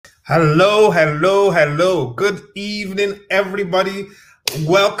Hello, hello, hello. Good evening, everybody.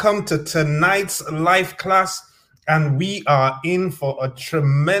 Welcome to tonight's life class. And we are in for a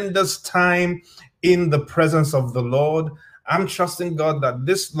tremendous time in the presence of the Lord. I'm trusting God that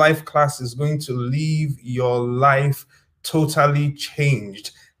this life class is going to leave your life totally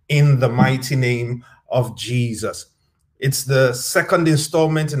changed in the mighty name of Jesus. It's the second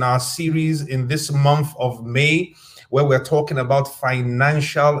installment in our series in this month of May, where we're talking about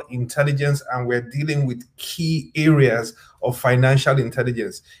financial intelligence and we're dealing with key areas of financial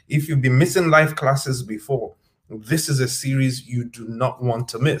intelligence. If you've been missing life classes before, this is a series you do not want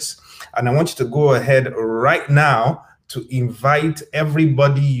to miss. And I want you to go ahead right now to invite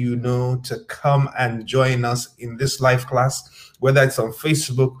everybody you know to come and join us in this live class, whether it's on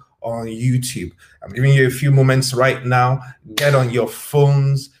Facebook or on YouTube. I'm giving you a few moments right now. Get on your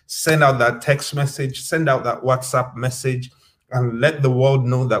phones, send out that text message, send out that WhatsApp message, and let the world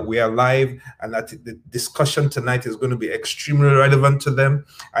know that we are live and that the discussion tonight is going to be extremely relevant to them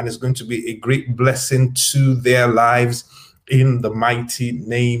and it's going to be a great blessing to their lives in the mighty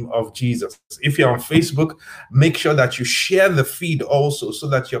name of Jesus. If you're on Facebook, make sure that you share the feed also so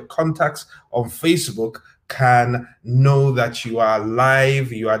that your contacts on Facebook can know that you are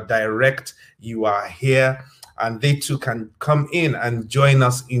live, you are direct, you are here, and they too can come in and join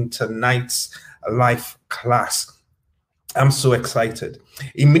us in tonight's live class. I'm so excited.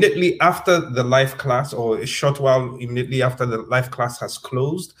 Immediately after the live class, or a short while immediately after the live class has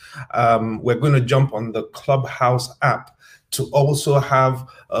closed, we're going to jump on the Clubhouse app to also have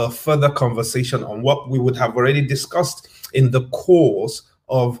a further conversation on what we would have already discussed in the course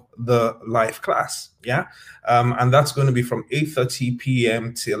of the live class. And that's going to be from 8:30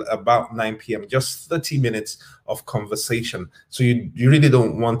 p.m. till about 9 p.m. Just 30 minutes of conversation. So you really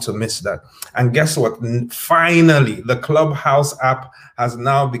don't want to miss that. And guess what? Finally, the Clubhouse app has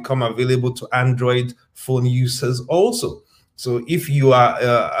now become available to Android phone users also. So if you are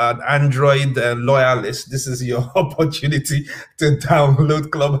an Android loyalist, this is your opportunity to download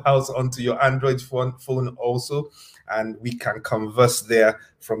Clubhouse onto your Android phone also. And we can converse there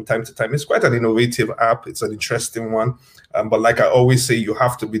from time to time. It's quite an innovative app. It's an interesting one. But like I always say, you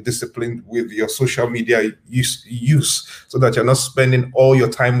have to be disciplined with your social media use so that you're not spending all your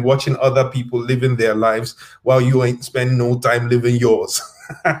time watching other people living their lives while you ain't spending no time living yours.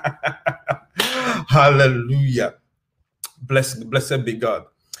 Hallelujah. Blessed be God.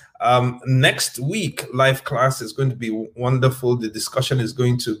 Next week, live class is going to be wonderful. The discussion is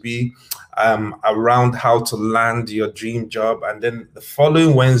going to be around how to land your dream job. And then the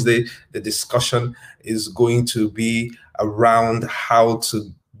following Wednesday, the discussion is going to be around how to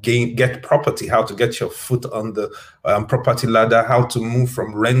get property, how to get your foot on the property ladder, how to move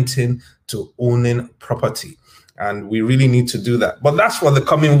from renting to owning property. And we really need to do that. But that's for the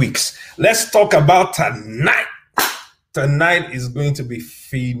coming weeks. Let's talk about tonight. Tonight is going to be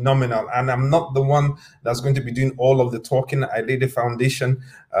phenomenal, and I'm not the one that's going to be doing all of the talking. I laid the foundation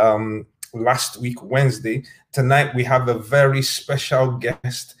last week, Wednesday. Tonight, we have a very special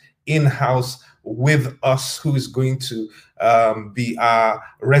guest in-house with us who is going to be our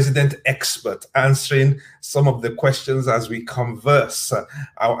resident expert, answering some of the questions as we converse.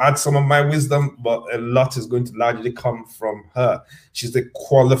 I'll add some of my wisdom, but a lot is going to largely come from her. She's a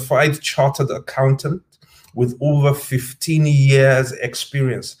qualified chartered accountant with over 15 years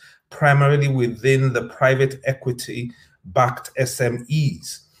experience, primarily within the private equity-backed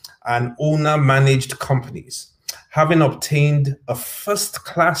SMEs and owner-managed companies. Having obtained a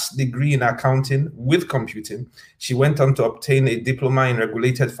first-class degree in accounting with computing, she went on to obtain a diploma in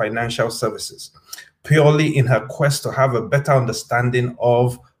regulated financial services, purely in her quest to have a better understanding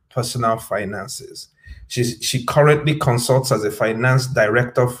of personal finances. She currently consults as a finance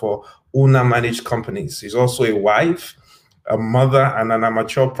director for owner-managed companies. She's also a wife, a mother, and an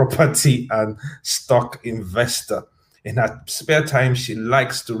amateur property and stock investor. In her spare time, she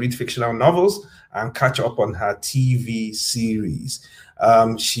likes to read fictional novels and catch up on her TV series.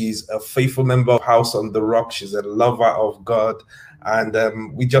 She's a faithful member of House on the Rock. She's a lover of God.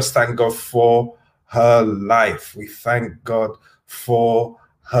 And we just thank God for her life. We thank God for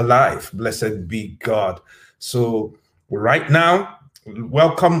her life. Blessed be God. So right now,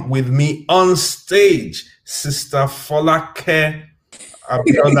 welcome with me on stage, Sister Folake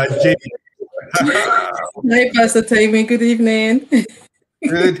Abiola-James. Hi, Pastor Tammy. Good evening.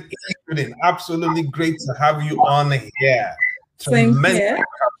 Good evening. Absolutely great to have you on here. Same here.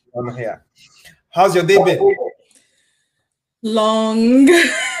 On here. How's your day been? Long.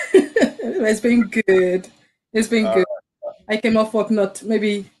 It's been good. It's been good. I came off work not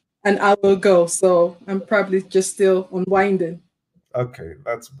maybe an hour ago, so I'm probably just still unwinding. Okay,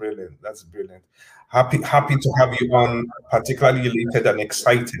 that's brilliant. That's brilliant. Happy to have you on, particularly elated and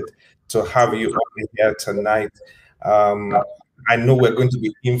excited to have you on here tonight. Um, I know we're going to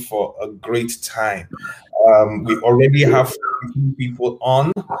be in for a great time. We already have 15 people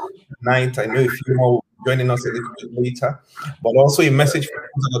on tonight. I know a few more will be joining us a little bit later, but also a message for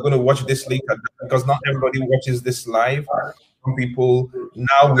those that are going to watch this later, because not everybody watches this live. Some people,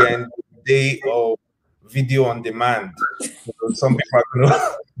 now we're in the day of video on demand. So some people are going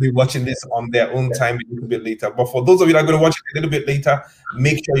to be watching this on their own time a little bit later. But for those of you that are going to watch it a little bit later,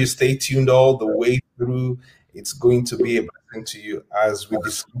 make sure you stay tuned all the way through. It's going to be a blessing to you as we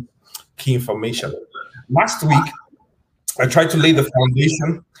discuss key information. Last week, I tried to lay the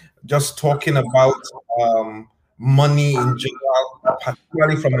foundation, just talking about money in general,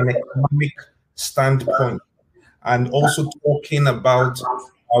 particularly from an economic standpoint, and also talking about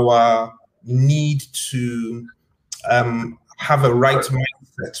our need to have a right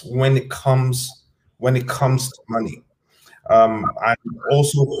mindset when it comes to money, and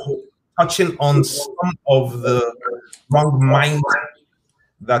also touching on some of the wrong mindset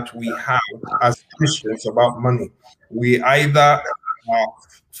that we have as Christians about money. We either are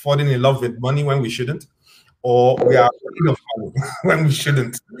falling in love with money when we shouldn't, or we are afraid of money when we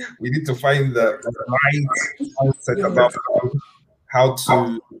shouldn't. We need to find the right mindset about how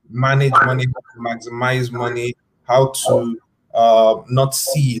to manage money, how to maximize money, how to not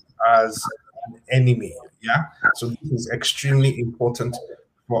see it as an enemy. Yeah. So this is extremely important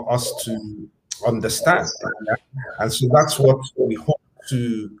for us to understand. Yeah? And so that's what we hope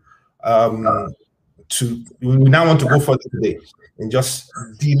to we now want to go further today in just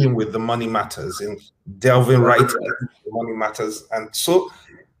dealing with the money matters and delving right into the money matters. And so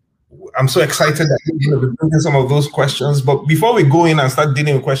I'm so excited that you're going to be bringing some of those questions. But before we go in and start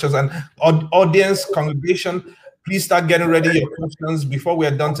dealing with questions, and audience, congregation, please start getting ready your questions. Before we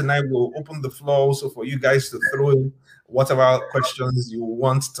are done tonight, we'll open the floor also for you guys to throw in whatever questions you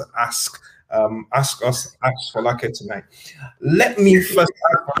want to ask. Ask Folake tonight. Let me first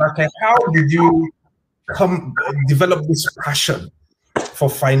ask Folake, how did you develop this passion for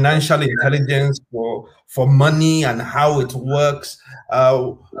financial intelligence, for money and how it works?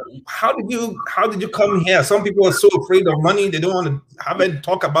 How did you come here? Some people are so afraid of money, they don't want to have it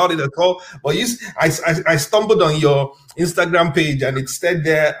talk about it at all. But I stumbled on your Instagram page and it said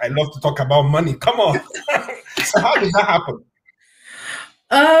there, I love to talk about money. Come on. So how did that happen?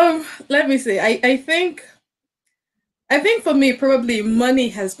 Let me see. I think for me, probably money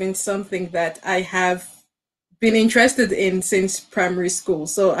has been something that I have been interested in since primary school.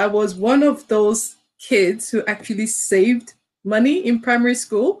 So I was one of those kids who actually saved money in primary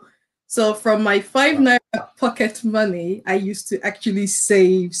school. So from my 5 naira pocket money, I used to actually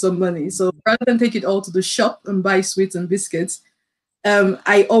save some money. So rather than take it all to the shop and buy sweets and biscuits,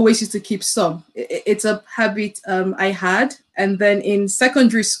 I always used to keep some. It's a habit I had. And then in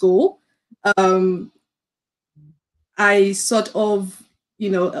secondary school, I sort of,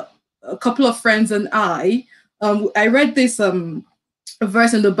 a couple of friends and I read this a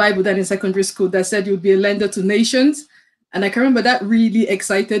verse in the Bible that in secondary school that said you'd be a lender to nations. And I can remember that really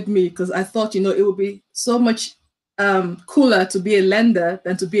excited me because I thought, it would be so much cooler to be a lender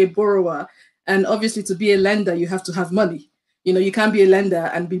than to be a borrower. And obviously to be a lender, you have to have money. You can't be a lender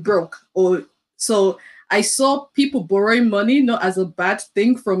and be broke. So I saw people borrowing money not as a bad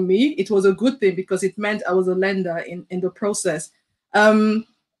thing from me. It was a good thing because it meant I was a lender in the process.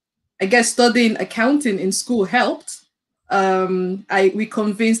 I guess studying accounting in school helped. We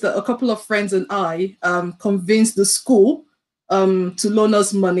convinced a couple of friends and I convinced the school to loan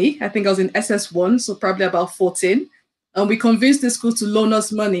us money. I think I was in SS1, so probably about 14. And we convinced the school to loan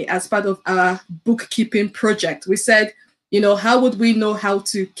us money as part of our bookkeeping project. We said, how would we know how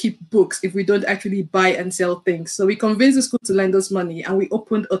to keep books if we don't actually buy and sell things? So we convinced the school to lend us money and we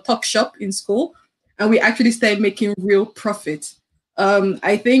opened a tuck shop in school and we actually started making real profit.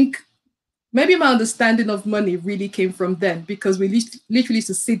 I think maybe my understanding of money really came from then because we literally used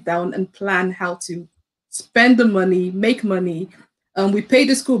to sit down and plan how to spend the money, make money. We paid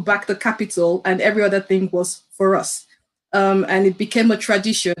the school back the capital and every other thing was for us. And it became a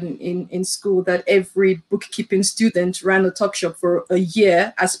tradition in school that every bookkeeping student ran a tuck shop for a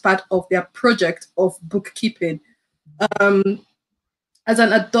year as part of their project of bookkeeping. As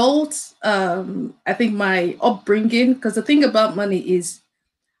an adult, I think my upbringing, because the thing about money is,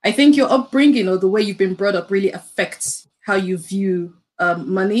 I think your upbringing or the way you've been brought up really affects how you view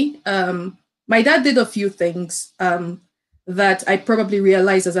money. My dad did a few things that I probably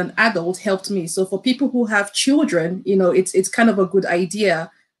realized as an adult helped me. So for people who have children, it's kind of a good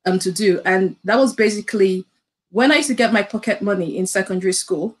idea to do. And that was basically when I used to get my pocket money in secondary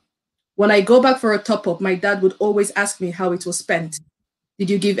school, when I go back for a top up, my dad would always ask me how it was spent. Did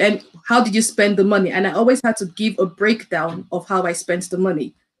you give and how did you spend the money? And I always had to give a breakdown of how I spent the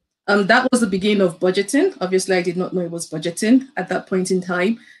money. That was the beginning of budgeting. Obviously, I did not know it was budgeting at that point in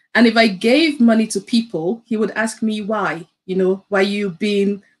time. And if I gave money to people, he would ask me why, why you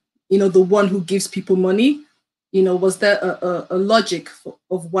being, the one who gives people money, was there a logic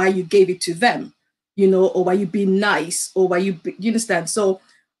of why you gave it to them, or why you being nice, or why you understand? So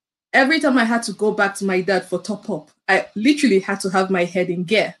every time I had to go back to my dad for top up, I literally had to have my head in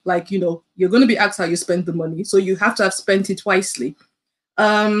gear. Like, you're going to be asked how you spend the money. So you have to have spent it wisely.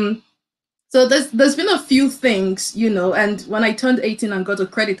 So there's been a few things, and when I turned 18 and got a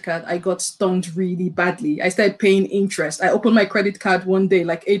credit card, I got stung really badly. I started paying interest. I opened my credit card one day,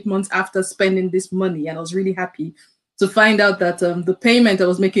 like 8 months after spending this money, and I was really happy to find out that the payment I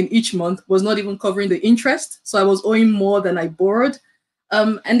was making each month was not even covering the interest. So I was owing more than I borrowed.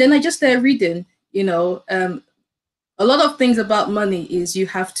 And then I just started reading, a lot of things about money is you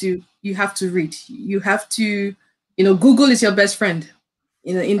have to read. You have to, Google is your best friend.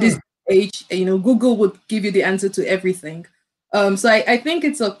 In this age, Google would give you the answer to everything. So I think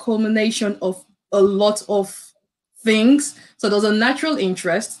it's a culmination of a lot of things. So there was a natural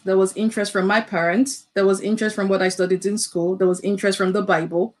interest. There was interest from my parents. There was interest from what I studied in school. There was interest from the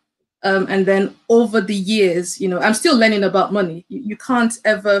Bible. And then over the years, I'm still learning about money. You can't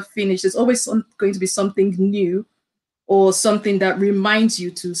ever finish. There's always going to be something new or something that reminds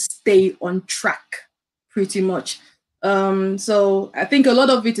you to stay on track, pretty much. So I think a lot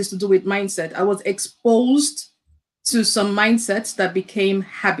of it is to do with mindset. I was exposed to some mindsets that became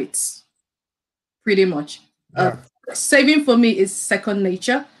habits, pretty much. Yeah. Saving for me is second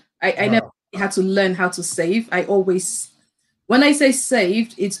nature. I never had to learn how to save. I always, when I say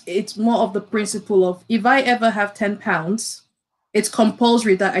saved, it's more of the principle of if I ever have £10, it's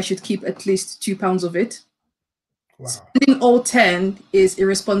compulsory that I should keep at least £2 of it. Wow. Spending all 10 is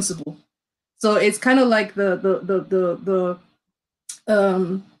irresponsible. So it's kind of like like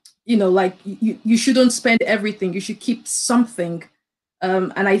you shouldn't spend everything. You should keep something.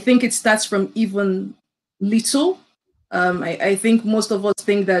 And I think it starts from even little. I think most of us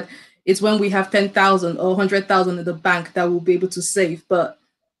think that it's when we have 10,000 or 100,000 in the bank that we'll be able to save. But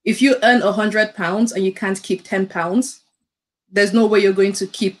if you earn £100 and you can't keep £10, there's no way you're going to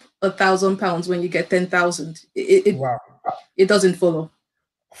keep £1,000 when you get 10,000. Wow. It doesn't follow.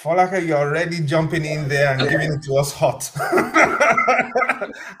 Folake, you're already jumping in there and giving it to us hot.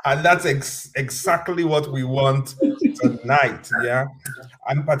 And that's exactly what we want tonight. Yeah.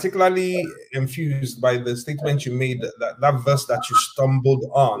 I'm particularly infused by the statement you made, that verse that you stumbled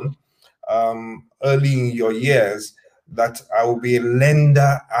on early in your years, that I will be a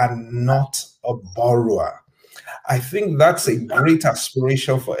lender and not a borrower. I think that's a great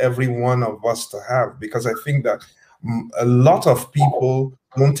aspiration for every one of us to have, because I think that a lot of people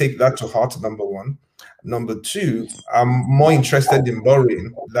won't take that to heart, number one. Number two, I'm more interested in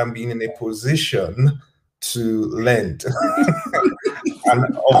borrowing than being in a position to lend.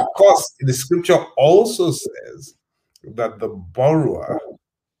 And of course, the scripture also says that the borrower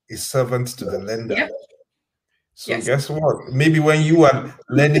is servant to the lender. Yep. So yes. Guess what? Maybe when you are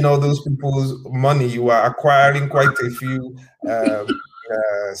lending all those people's money, you are acquiring quite a few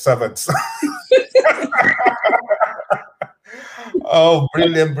servants. Oh,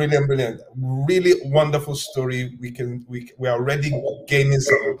 brilliant, brilliant, brilliant. Really wonderful story. We are already gaining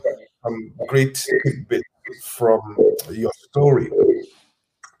some great bit from your story.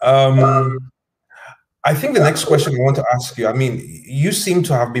 I think the next question I want to ask you, I mean, you seem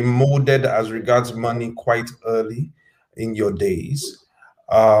to have been molded as regards money quite early in your days.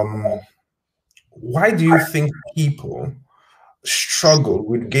 Why do you think people struggle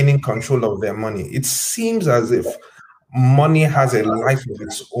with gaining control of their money? It seems as if money has a life of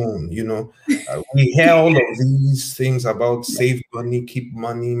its own. We hear all of these things about save money, keep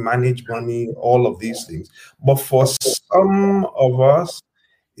money, manage money, all of these things. But for some of us,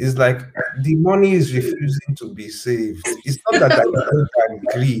 it's like the money is refusing to be saved. It's not that I don't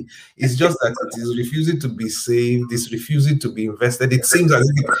agree. It's just that it is refusing to be saved. It's refusing to be invested. It seems as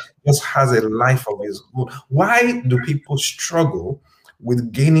if it just has a life of its own. Why do people struggle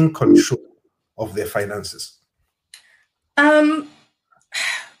with gaining control of their finances?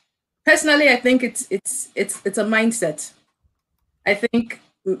 Personally, I think it's a mindset. I think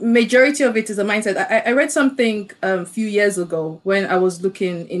majority of it is a mindset. I read something a few years ago when I was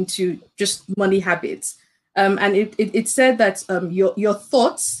looking into just money habits, and it said that your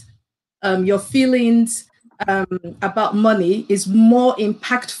thoughts, your feelings about money is more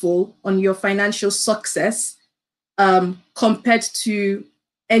impactful on your financial success compared to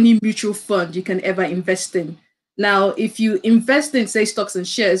any mutual fund you can ever invest in. Now, if you invest in, say, stocks and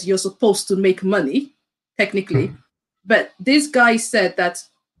shares, you're supposed to make money, technically. But this guy said that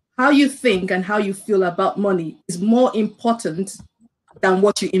how you think and how you feel about money is more important than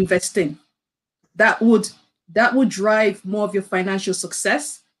what you invest in. That would drive more of your financial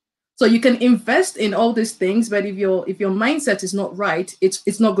success. So you can invest in all these things, but if your mindset is not right,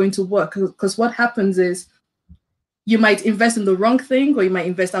 it's not going to work. Because what happens is you might invest in the wrong thing, or you might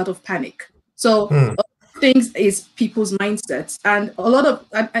invest out of panic. So things is people's mindsets, and a lot of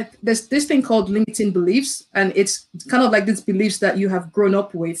there's this thing called limiting beliefs, and it's kind of like these beliefs that you have grown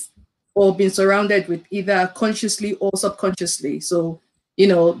up with or been surrounded with, either consciously or subconsciously. So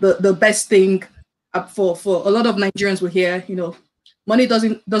the best thing for a lot of Nigerians will hear, money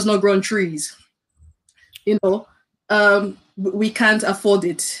does not grow on trees. We can't afford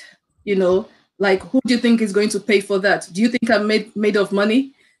it. Like, who do you think is going to pay for that? Do you think I'm made of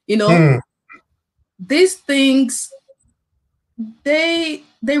money? These things, they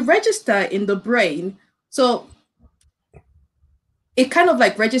register in the brain. So it kind of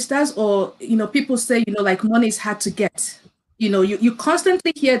like registers, or people say, like, money is hard to get. You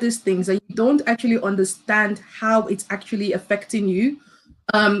constantly hear these things and you don't actually understand how it's actually affecting you.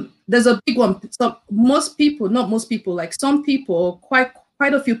 There's a big one. So most people, not most people, like some people, quite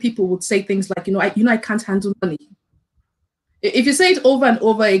a few people would say things like, I can't handle money. If you say it over and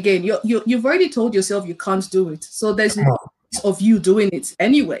over again, you've already told yourself you can't do it. So there's no point of you doing it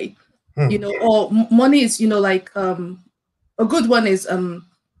anyway. Or money is, like, a good one is,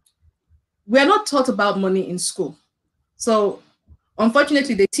 we are not taught about money in school. So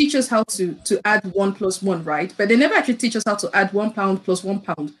unfortunately, they teach us how to add 1 + 1, right? But they never actually teach us how to add £1 +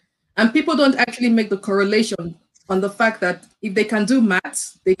 £1. And people don't actually make the correlation on the fact that if they can do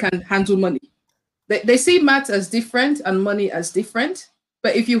maths, they can handle money. They see maths as different and money as different.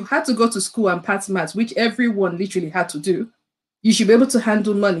 But if you had to go to school and pass maths, which everyone literally had to do, you should be able to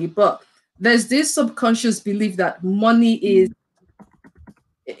handle money. But there's this subconscious belief that money is,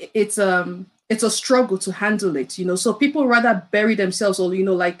 it's a struggle to handle it, So people rather bury themselves, or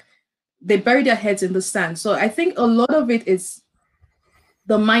like they bury their heads in the sand. So I think a lot of it is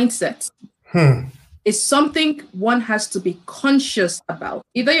the mindset. It's something one has to be conscious about.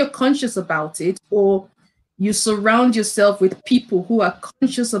 Either you're conscious about it, or you surround yourself with people who are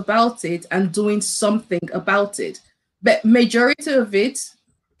conscious about it and doing something about it. But majority of it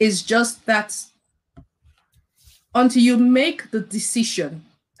is just that until you make the decision,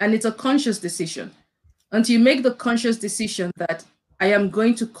 and it's a conscious decision, until you make the conscious decision that I am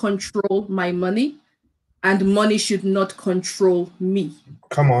going to control my money and money should not control me.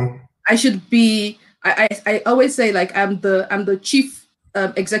 Come on. I should be, I always say, like, I'm the chief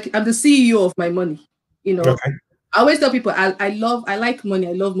executive, I'm the CEO of my money. Okay. I always tell people I like money,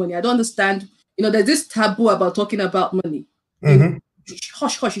 I love money. I don't understand, there's this taboo about talking about money.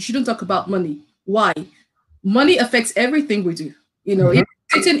 Hush, you shouldn't talk about money. Why? Money affects everything we do. If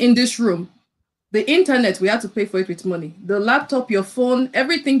sitting in this room, the internet, we have to pay for it with money. The laptop, your phone,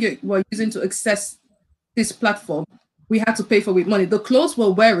 everything you were using to access this platform, we had to pay for with money. The clothes we're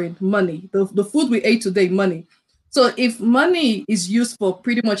wearing, money. The food we ate today, money. So if money is used for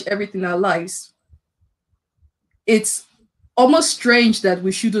pretty much everything in our lives, it's almost strange that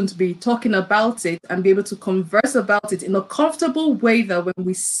we shouldn't be talking about it and be able to converse about it in a comfortable way, that when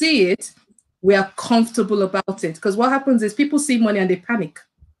we see it, we are comfortable about it. Because what happens is people see money and they panic.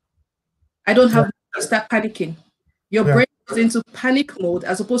 I don't have money, to start panicking. Your brain goes into panic mode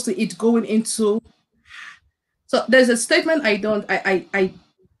as opposed to it going into. So there's a statement I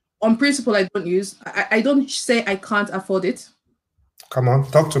on principle I don't use. I don't say I can't afford it. Come on,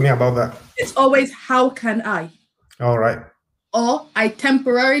 talk to me about that. It's always, how can I? All right. Or I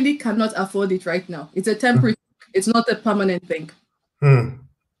temporarily cannot afford it right now. It's a temporary, it's not a permanent thing.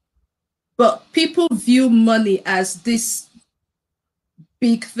 But people view money as this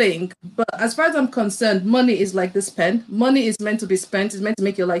big thing. But as far as I'm concerned, money is like this pen. Money is meant to be spent. It's meant to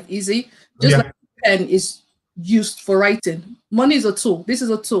make your life easy. Just like a pen is used for writing. Money is a tool. This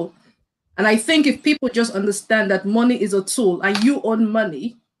is a tool. And I think if people just understand that money is a tool and you own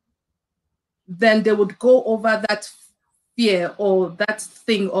money, then they would go over that fear or that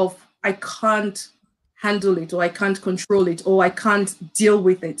thing of, I can't handle it, or I can't control it, or I can't deal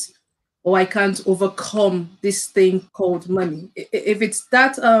with it, or I can't overcome this thing called money. If it's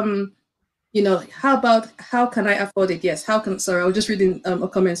that, how can I afford it? Yes, sorry, I was just reading a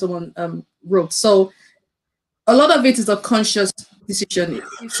comment someone wrote. So a lot of it is a conscious decision.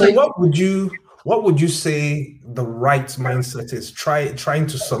 So what would you say the right mindset is? Trying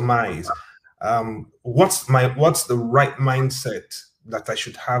to surmise. what's the right mindset that I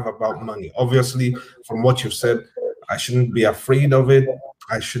should have about money? Obviously, from what you've said, I shouldn't be afraid of it.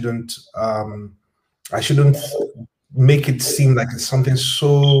 I shouldn't make it seem like it's something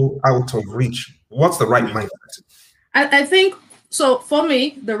so out of reach. What's the right mindset? I think so. For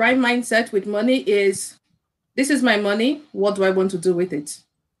me, the right mindset with money is, this is my money. What do I want to do with it?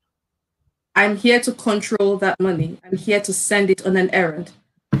 I'm here to control that money. I'm here to send it on an errand.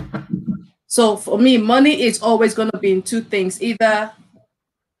 So for me, money is always going to be in two things. Either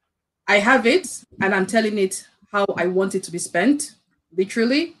I have it and I'm telling it how I want it to be spent,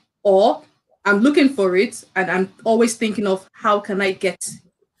 literally, or I'm looking for it and I'm always thinking of how can I get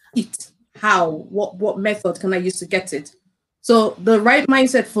it? What method can I use to get it? So the right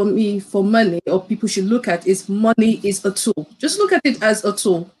mindset for me for money, or people should look at, is money is a tool. Just look at it as a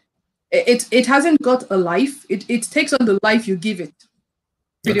tool. It hasn't got a life. It takes on the life you give it.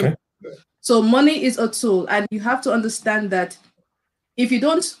 Okay. So money is a tool, and you have to understand that if you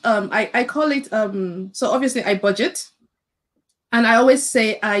don't, I call it, so obviously I budget, and I always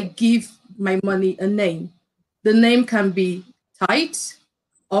say I give my money a name. The name can be tithe,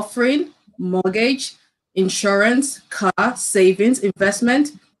 offering, mortgage, insurance, car, savings,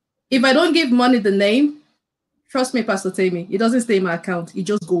 investment. If I don't give money the name, trust me, Pastor Tammy, it doesn't stay in my account. It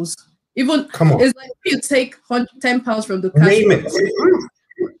just goes. Even it's like you take £10 from the cash. Name it.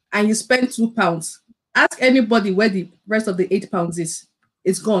 And you spend £2. Ask anybody where the rest of the £8 is.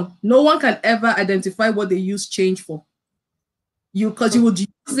 It's gone. No one can ever identify what they use change for. Because you would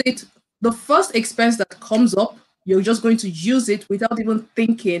use it. The first expense that comes up, you're just going to use it without even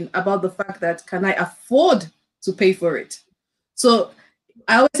thinking about the fact that, can I afford to pay for it? So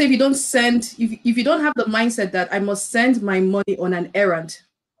I always say, if you don't if you don't have the mindset that I must send my money on an errand,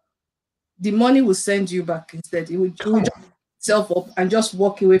 the money will send you back instead. It will just itself up and just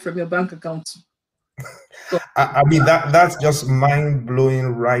walk away from your bank account. So, I mean, that's just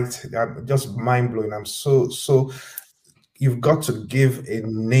mind-blowing, right? Just mind-blowing. I'm so you've got to give a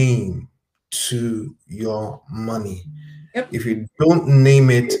name to your money. Yep. If you don't name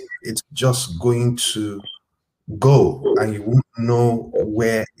it, it's just going to go and you won't know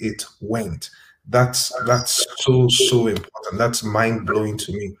where it went. That's so important. That's mind-blowing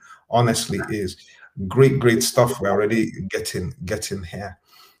to me. Honestly, is great stuff. We're already getting here.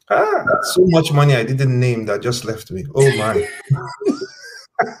 So much money I didn't name that just left me. Oh my.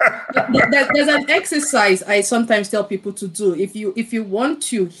 There's an exercise I sometimes tell people to do. If you want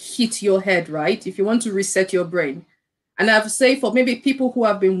to hit your head, right? If you want to reset your brain, and I have to say, for maybe people who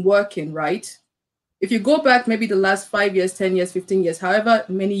have been working, right? If you go back maybe the last 5 years, 10 years, 15 years, however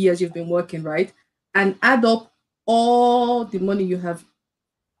many years you've been working, right? And add up all the money you have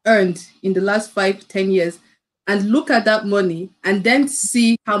earned in the last 5, 10 years, and look at that money and then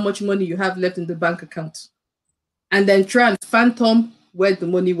see how much money you have left in the bank account. And then try and phantom where the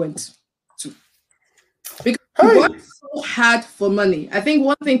money went to. Because we work so hard for money. I think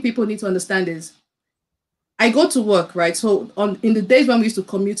one thing people need to understand is, I go to work, right? So in the days when we used to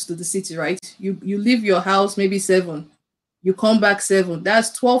commute to the city, right? You leave your house maybe 7, you come back 7.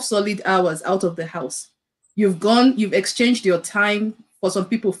 That's 12 solid hours out of the house. You've exchanged your time, for some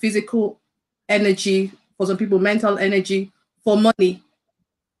people physical energy, for some people mental energy, for money.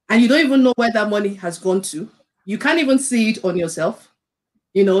 And you don't even know where that money has gone to. You can't even see it on yourself.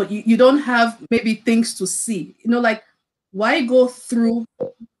 You know, you don't have maybe things to see. You know, like, why go through,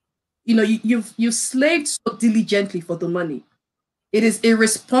 you know, you've slaved so diligently for the money. It is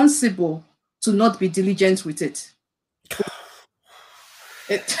irresponsible to not be diligent with it.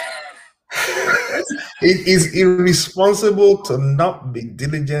 It is irresponsible to not be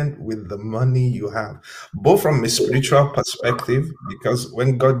diligent with the money you have, both from a spiritual perspective, because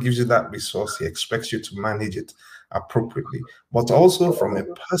when God gives you that resource, he expects you to manage it appropriately, but also from a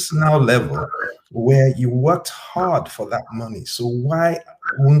personal level where you worked hard for that money. So why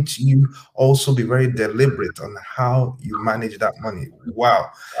won't you also be very deliberate on how you manage that money?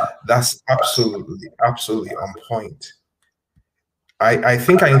 Wow, that's absolutely on point. I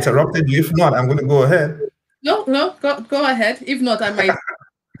think I interrupted you. If not, I'm going to go ahead. No, go ahead. If not, I might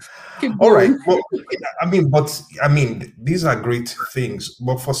keep going. All right. Well, I mean, these are great things.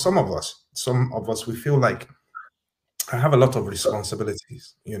 But for some of us, we feel like, I have a lot of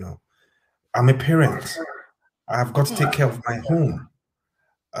responsibilities. You know, I'm a parent. I've got to take care of my home.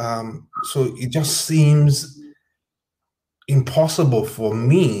 So it just seems impossible for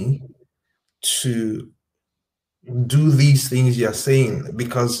me to do these things you're saying,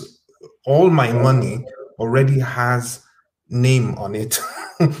 because all my money already has name on it.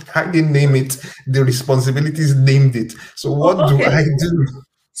 I didn't name it, the responsibilities named it. So what do I do?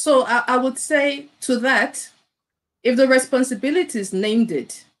 So I would say to that, if the responsibilities named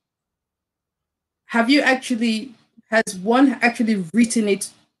it, has one actually written it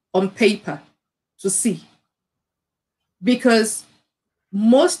on paper to see? Because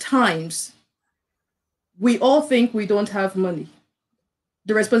most times we all think we don't have money.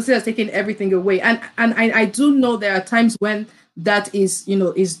 The responsibility has taken everything away. And I do know there are times when that is,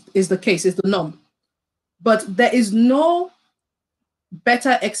 is the case, is the norm. But there is no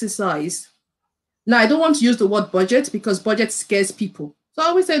better exercise. Now, I don't want to use the word budget because budget scares people. So I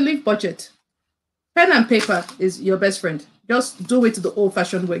always say leave budget. Pen and paper is your best friend. Just do it the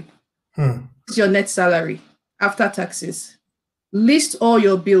old-fashioned way. It's your net salary after taxes. List all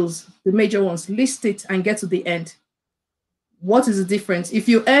your bills, the major ones. List it and get to the end. What is the difference? If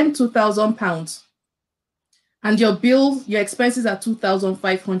you earn £2,000 and your bills, your expenses are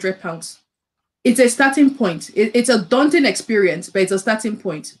 £2,500, it's a starting point. It's a daunting experience, but it's a starting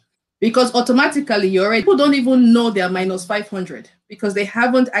point. Because automatically people don't even know they're minus 500 because they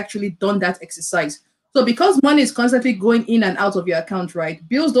haven't actually done that exercise. So because money is constantly going in and out of your account, right?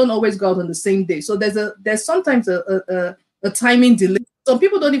 Bills don't always go out on the same day. So there's sometimes a timing delay. Some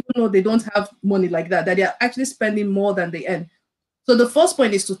people don't even know they don't have money like that they're actually spending more than they earn. So the first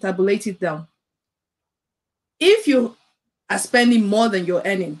point is to tabulate it down. If you are spending more than you're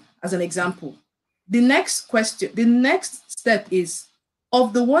earning, as an example, the next step is,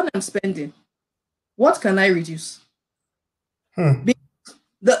 of the one I'm spending, what can I reduce?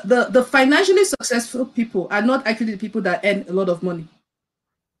 The financially successful people are not actually the people that earn a lot of money,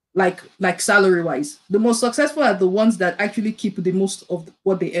 like salary-wise. The most successful are the ones that actually keep the most of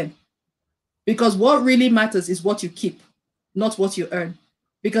what they earn. Because what really matters is what you keep, not what you earn.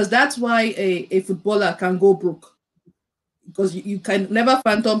 Because that's why a footballer can go broke. Because you can never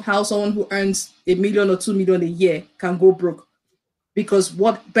fathom how someone who earns $1 million or $2 million a year can go broke.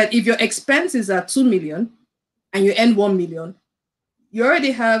 But if your expenses are 2 million and you earn 1 million, you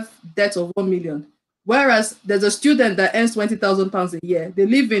already have debt of 1 million. Whereas there's a student that earns £20,000 a year. They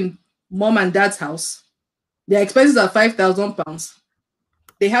live in mom and dad's house. Their expenses are £5,000.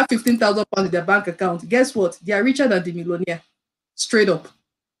 They have £15,000 in their bank account. Guess what? They are richer than the millionaire. Straight up.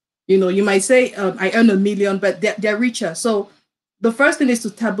 You might say, I earn 1 million, but they're richer. So the first thing is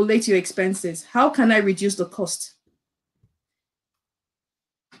to tabulate your expenses. How can I reduce the cost?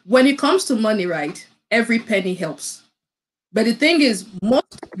 When it comes to money, right, every penny helps. But the thing is,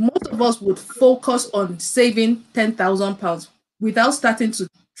 most of us would focus on saving £10,000 without starting to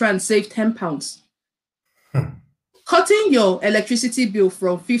try and save £10. Cutting your electricity bill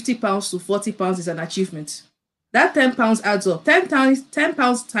from £50 to £40 is an achievement. That £10 adds up.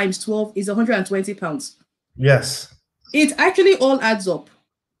 £10 times 12 is £120. Yes. It actually all adds up.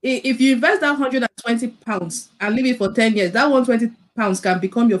 If you invest that £120 and leave it for 10 years, that £120 can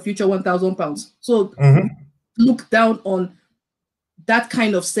become your future £1,000. So look down on that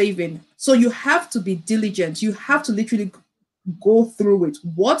kind of saving. So you have to be diligent. You have to literally go through it.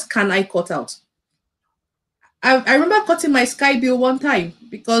 What can I cut out? I remember cutting my Sky bill one time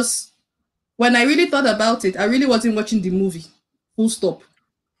because when I really thought about it, I really wasn't watching the movie, full stop.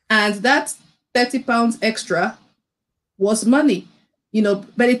 And that £30 extra was money,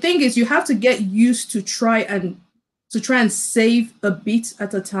 but the thing is, you have to get used to try and save a bit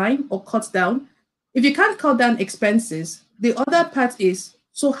at a time or cut down. If you can't cut down expenses, the other part is,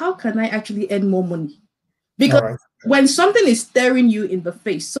 so how can I actually earn more money? Because when something is staring you in the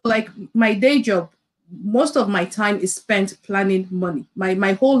face, so like my day job, most of my time is spent planning money.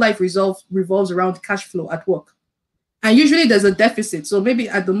 My whole life revolves around cash flow at work. And usually there's a deficit. So maybe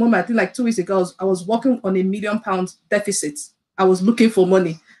at the moment, I think like 2 weeks ago, I was working on £1 million deficit. I was looking for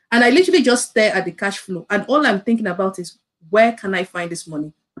money. And I literally just stare at the cash flow. And all I'm thinking about is, where can I find this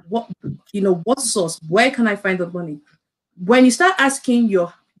money? What source? Where can I find the money? When you start asking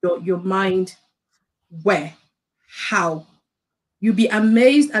your mind, where, how, you'll be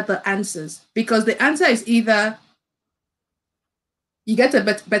amazed at the answers, because the answer is either you get a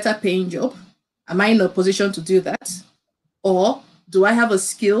better paying job. Am I in a position to do that? Or do I have a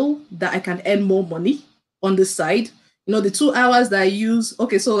skill that I can earn more money on the side? The 2 hours that I use.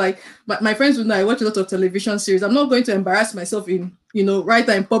 Okay, so like my friends would know I watch a lot of television series. I'm not going to embarrass myself in, right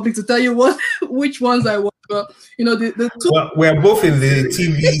there in public to tell you which ones I watch. But, the two. Well, we're both in the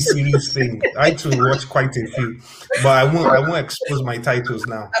TV series thing. I too watch quite a few, but I won't expose my titles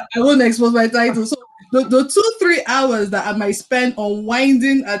now. I won't expose my titles. So the 2-3 hours that I might spend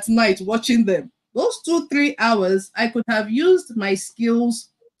unwinding at night watching them, those 2-3 hours, I could have used my skills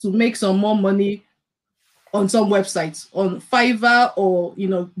to make some more money on some websites, on Fiverr, or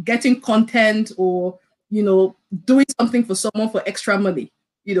getting content, or doing something for someone for extra money.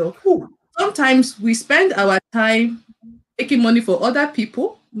 You know, sometimes we spend our time making money for other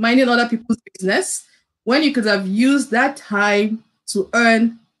people, minding other people's business, when you could have used that time to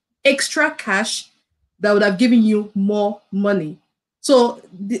earn extra cash that would have given you more money. So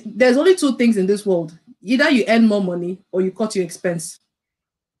there's only two things in this world. Either you earn more money or you cut your expense.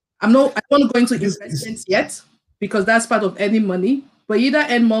 I don't go into investments yet because that's part of earning money, but either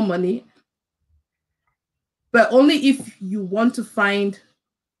earn more money, but only if you want to find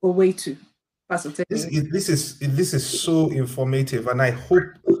a way to. This is so informative, and I hope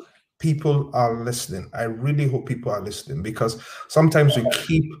people are listening. I really hope people are listening, because sometimes we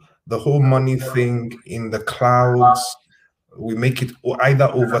keep the whole money thing in the clouds. We make it either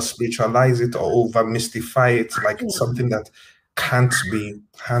over spiritualize it or over mystify it, like it's something that can't be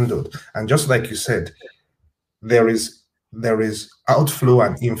handled. And just like you said, there is outflow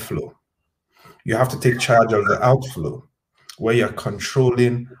and inflow. You have to take charge of the outflow, where you're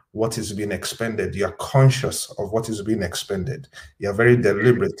controlling what is being expended. You're conscious of what is being expended. You're very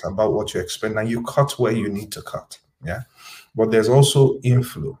deliberate about what you expend, and you cut where you need to cut. Yeah. But there's also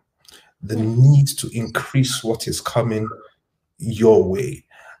inflow, the need to increase what is coming your way.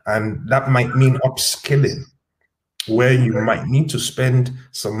 And that might mean upskilling, where you might need to spend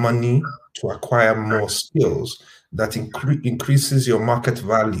some money to acquire more skills that increases your market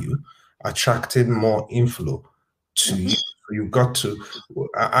value, attracting more inflow to you. You've got to,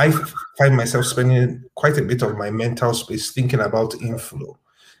 I find myself spending quite a bit of my mental space thinking about inflow,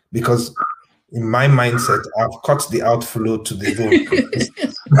 because in my mindset, I've cut the outflow to the bone. Yes.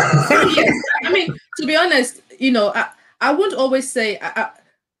 I mean, to be honest, I won't always say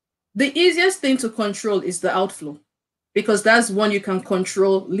the easiest thing to control is the outflow, because that's one you can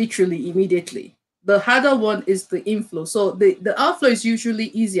control literally immediately. The harder one is the inflow. So the outflow is usually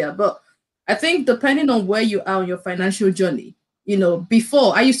easier, but I think depending on where you are on your financial journey,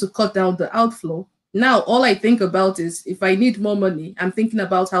 before I used to cut down the outflow. Now, all I think about is if I need more money, I'm thinking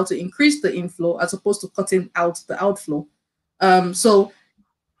about how to increase the inflow as opposed to cutting out the outflow. So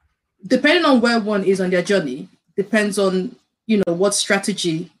depending on where one is on their journey, depends on, what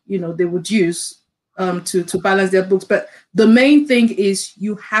strategy, they would use to balance their books. But the main thing is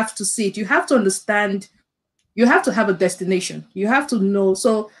you have to see it. You have to understand. You have to have a destination. You have to know.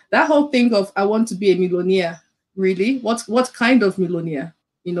 So that whole thing of I want to be a millionaire, really, what kind of millionaire?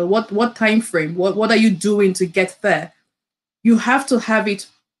 What time frame? What are you doing to get there? You have to have it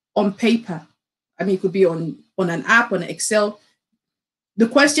on paper. I mean, it could be on an app, on Excel. The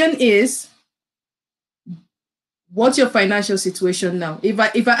question is, what's your financial situation now? If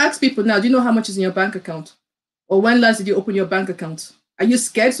I ask people now, do you know how much is in your bank account? Or when last did you open your bank account? Are you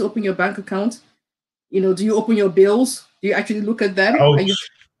scared to open your bank account? Do you open your bills? Do you actually look at them? Ouch. Are you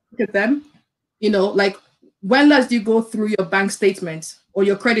look at them? Like when last do you go through your bank statement or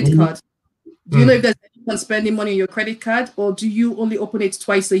your credit card? Do you know if there's anyone spending money on your credit card, or do you only open it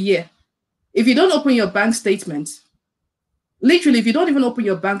twice a year? If you don't open your bank statement, literally, if you don't even open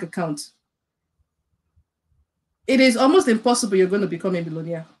your bank account, it is almost impossible you're going to become a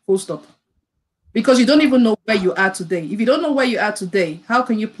millionaire, full stop. Because you don't even know where you are today. If you don't know where you are today, how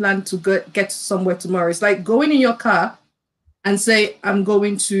can you plan to get somewhere tomorrow? It's like going in your car and say, I'm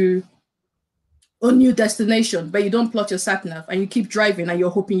going to a new destination, but you don't plot your sat nav and you keep driving and you're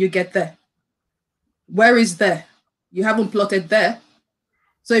hoping you get there. Where is there? You haven't plotted there.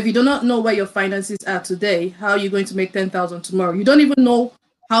 So if you do not know where your finances are today, how are you going to make 10,000 tomorrow? You don't even know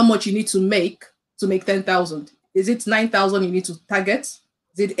how much you need to make 10,000. Is it 9,000 you need to target?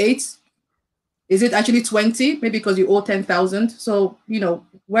 Is it 8? Is it actually 20? Maybe because you owe 10,000. So,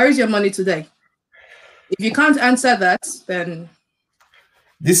 where is your money today? If you can't answer that, then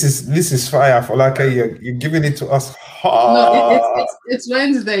this is fire, Folake. You're giving it to us hard. No, it's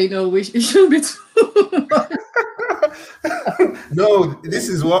Wednesday. It should be too. No, this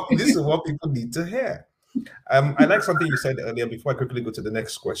is what people need to hear. I like something you said earlier before I quickly go to the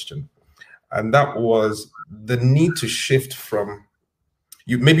next question, and that was the need to shift from.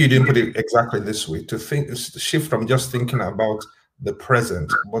 Maybe you didn't put it exactly this way, to shift from just thinking about the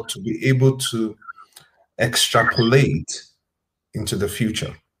present, but to be able to extrapolate into the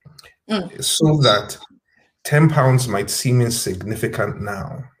future, so that £10 might seem insignificant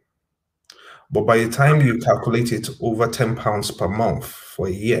now, but by the time you calculate it over £10 per month for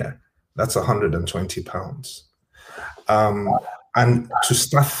a year, that's £120. And to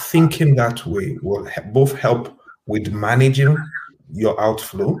start thinking that way will both help with managing your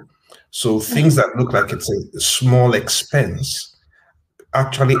outflow. So things that look like it's a small expense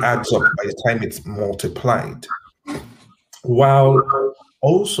actually adds up by the time it's multiplied. While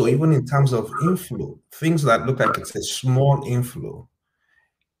also, even in terms of inflow, things that look like it's a small inflow,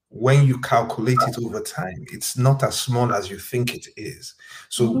 when you calculate it over time, it's not as small as you think it is.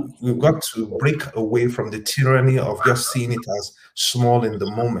 So we've got to break away from the tyranny of just seeing it as small in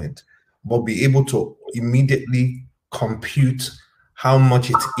the moment, but be able to immediately compute how much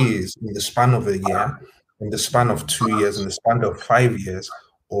it is in the span of a year, in the span of 2 years, in the span of 5 years,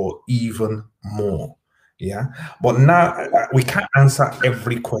 or even more. Yeah. But now we can't answer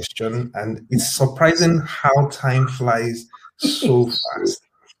every question, and it's surprising how time flies so fast.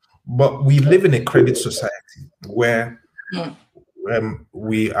 But we live in a credit society where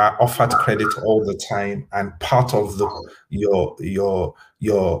we are offered credit all the time, and part of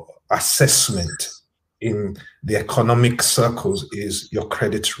your assessment in the economic circles is your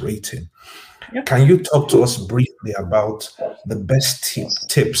credit rating. Yep. Can you talk to us briefly about the best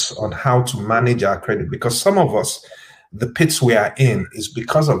tips on how to manage our credit? Because some of us, the pits we are in is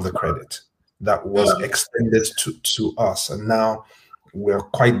because of the credit that was extended to us, and now we're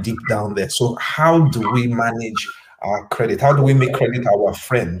quite deep down there. So how do we manage our credit? How do we make credit our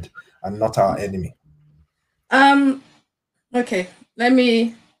friend and not our enemy? Okay, let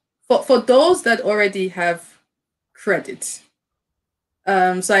me, for those that already have credit,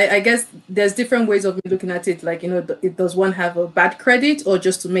 so I guess there's different ways of looking at it. Like, does one have a bad credit or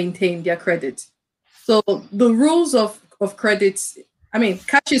just to maintain their credit? So the rules of credit, I mean,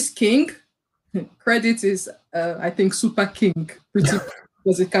 cash is king. Credit is, I think, super king, pretty,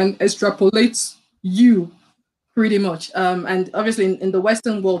 because it can extrapolate you pretty much. And obviously in the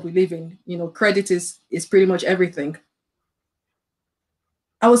Western world we live in, credit is pretty much everything.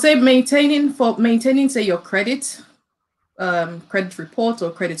 I would say maintaining, say, your credit, credit report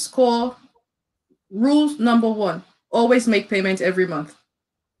or credit score. Rule number 1, always make payment every month.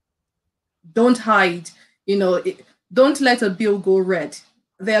 Don't hide, don't let a bill go red.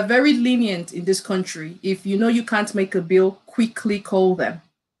 They are very lenient in this country. If you know you can't make a bill, quickly call them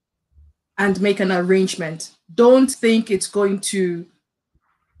and make an arrangement. Don't think it's going to,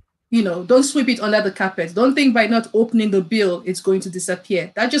 don't sweep it under the carpet. Don't think by not opening the bill, it's going to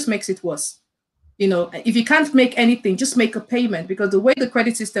disappear. That just makes it worse. If you can't make anything, just make a payment, because the way the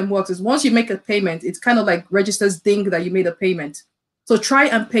credit system works is once you make a payment, it's kind of like registers ding that you made a payment. So try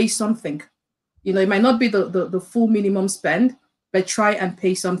and pay something. It might not be the full minimum spend, but try and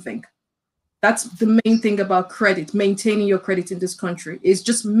pay something. That's the main thing about credit, maintaining your credit in this country, is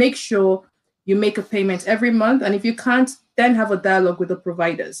just make sure you make a payment every month. And if you can't, then have a dialogue with the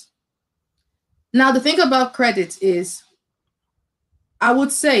providers. Now, the thing about credit is, I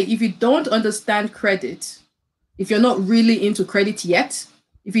would say, if you don't understand credit, if you're not really into credit yet,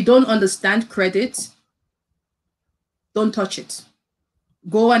 if you don't understand credit, don't touch it.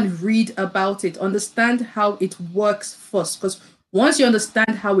 Go and read about it. Understand how it works first, because once you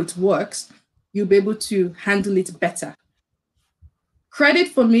understand how it works, you'll be able to handle it better. Credit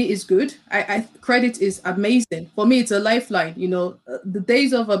for me is good. Credit is amazing. For me, it's a lifeline. The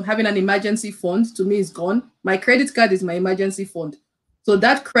days of having an emergency fund, to me, is gone. My credit card is my emergency fund. So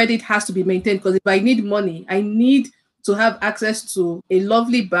that credit has to be maintained, because if I need money, I need to have access to a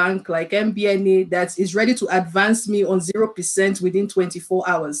lovely bank like MBNA that is ready to advance me on 0% within 24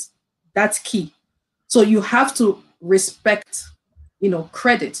 hours. That's key. So you have to respect,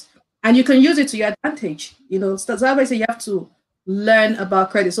 credit, and you can use it to your advantage. So that's why I say you have to learn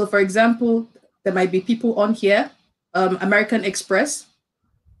about credit. So for example, there might be people on here, American Express,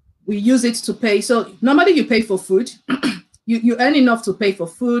 we use it to pay. So normally you pay for food. You earn enough to pay for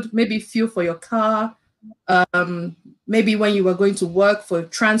food, maybe fuel for your car, maybe when you were going to work, for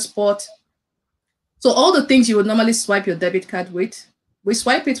transport. So all the things you would normally swipe your debit card with, we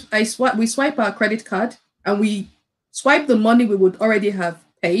swipe it. We swipe our credit card, and we swipe the money we would already have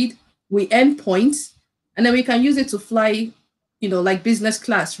paid. We earn points, and then we can use it to fly, like business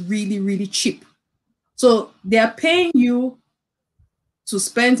class, really, really cheap. So they are paying you to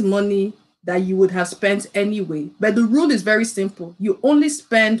spend money that you would have spent anyway. But the rule is very simple. You only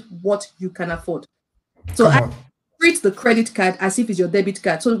spend what you can afford. So I treat the credit card as if it's your debit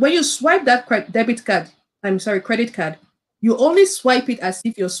card. So when you swipe that credit card, you only swipe it as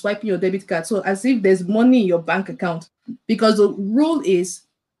if you're swiping your debit card. So as if there's money in your bank account, because the rule is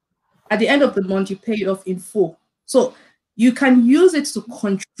at the end of the month, you pay it off in full. So you can use it to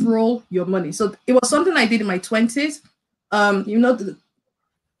control your money. So it was something I did in my 20s.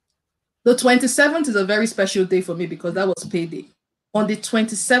 The 27th is a very special day for me, because that was payday. On the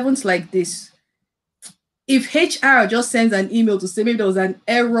 27th, like this, if HR just sends an email to say maybe there was an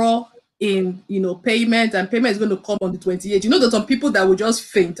error in payment, and payment is going to come on the 28th, there's some people that will just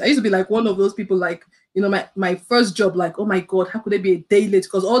faint. I used to be like one of those people, like my first job, like, oh my God, how could they be a day late,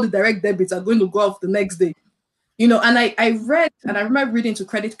 because all the direct debits are going to go off the next day. You know, and I read, and I remember reading to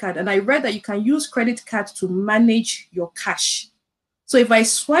credit card, and I read that you can use credit card to manage your cash. So if I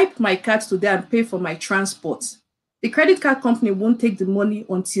swipe my card today and pay for my transport, the credit card company won't take the money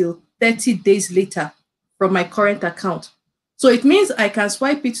until 30 days later from my current account. So it means I can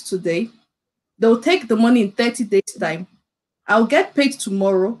swipe it today. They'll take the money in 30 days time. I'll get paid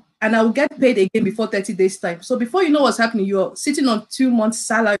tomorrow, and I'll get paid again before 30 days time. So before you know what's happening, you're sitting on 2 months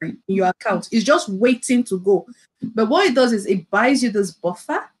salary in your account. It's just waiting to go. But what it does is it buys you this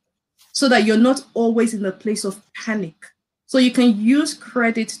buffer so that you're not always in a place of panic. So you can use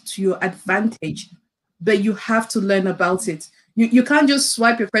credit to your advantage, but you have to learn about it. You can't just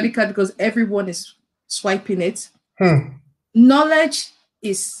swipe your credit card because everyone is swiping it. Knowledge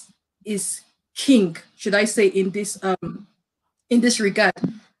is king, should I say, in this regard.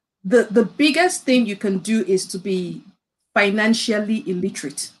 The biggest thing you can do is to be financially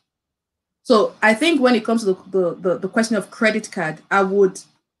illiterate. So I think when it comes to the question of credit card, I would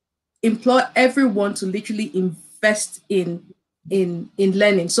implore everyone to literally invest in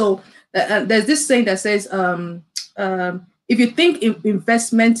learning. So there's this saying that says, if you think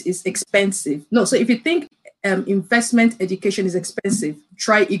investment is expensive, no. So if you think investment education is expensive,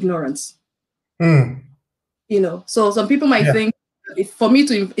 try ignorance. You know, so some people might think, for me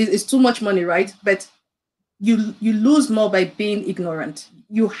to it's too much money, right? But you lose more by being ignorant.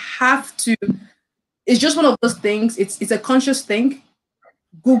 You have to. It's just one of those things. It's a conscious thing.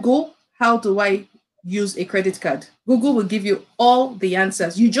 Google, how do I use a credit card? Google will give you all the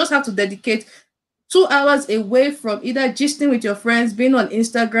answers. You just have to dedicate 2 hours away from either gisting with your friends, being on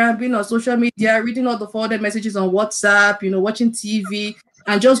Instagram, being on social media, reading all the forwarded messages on WhatsApp, you know, watching TV,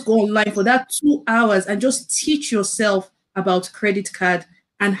 and just go online for that 2 hours and just teach yourself about credit card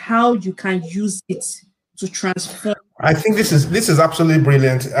and how you can use it to transform. I think this is absolutely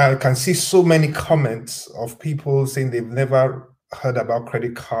brilliant. I can see so many comments of people saying they've never heard about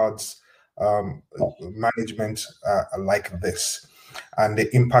credit cards management like this, and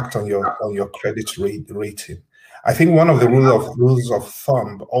the impact on your credit rating. I think one of the rules of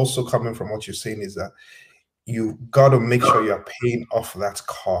thumb, also coming from what you're saying, is that you got to make sure you're paying off that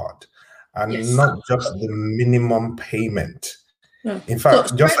card, and not just the minimum payment. In fact,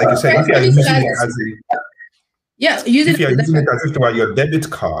 so, just like you said, if you're using it as if you're using it as if it were your debit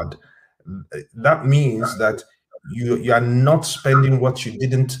card, that means that you are not spending what you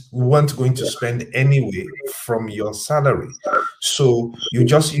weren't going to spend anyway from your salary. So you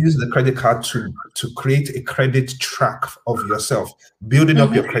just use the credit card to create a credit track of yourself, building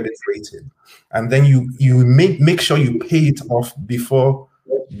up your credit rating, and then you make sure you pay it off before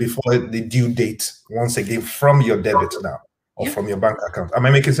the due date, once again, from your debit now or from your bank account. Am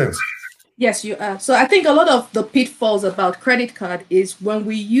I making sense? Yes, you are. So I think a lot of the pitfalls about credit card is when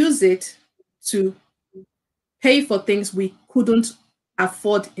we use it to pay for things we couldn't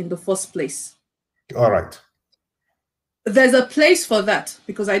afford in the first place. All right. There's a place for that,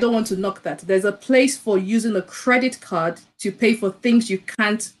 because I don't want to knock that. There's a place for using a credit card to pay for things you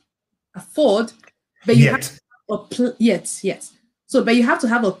can't afford, but you have yes. So, but you have to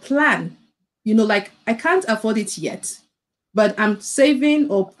have a plan. You know, like, I can't afford it yet, but I'm saving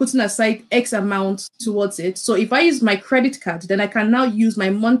or putting aside X amount towards it. So if I use my credit card, then I can now use my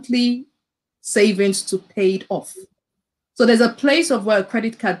monthly savings to pay it off. So there's a place of where a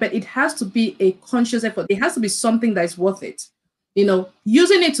credit card, but it has to be a conscious effort. It has to be something that is worth it. You know,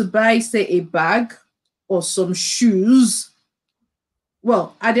 using it to buy, say, a bag or some shoes,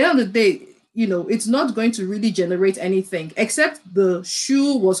 well, at the end of the day, you know, it's not going to really generate anything, except the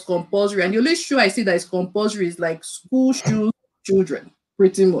shoe was compulsory. And the only shoe I see that is compulsory is like school shoes, children,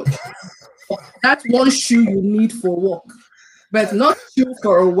 pretty much. That's one shoe you need for work, but not shoe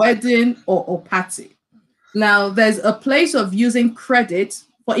for a wedding or party. Now, there's a place of using credit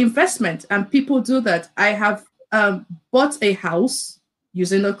for investment, and people do that. I have bought a house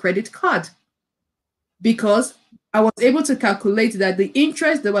using a credit card because I was able to calculate that the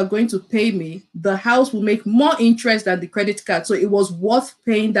interest they were going to pay me, the house will make more interest than the credit card. So it was worth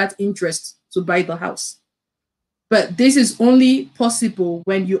paying that interest to buy the house. But this is only possible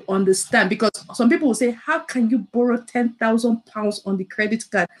when you understand, because some people will say, how can you borrow £10,000 on the credit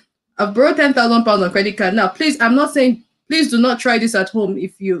card? I've borrowed £10,000 on credit card. Now, please, I'm not saying, please do not try this at home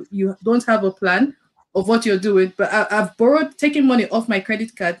if you don't have a plan of what you're doing. But I've taken money off my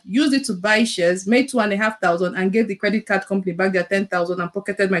credit card, used it to buy shares, made $2,500, and gave the credit card company back their $10,000 and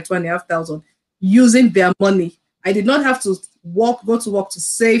pocketed my $2,500 using their money. I did not have to go to work to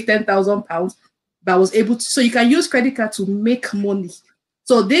save £10,000, but I was able to. So you can use credit card to make money.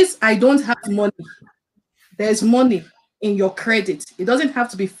 So this, I don't have money. There's money in your credit. It doesn't have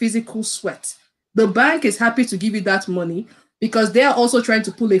to be physical sweat. The bank is happy to give you that money because they are also trying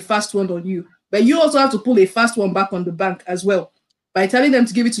to pull a fast one on you. But you also have to pull a fast one back on the bank as well by telling them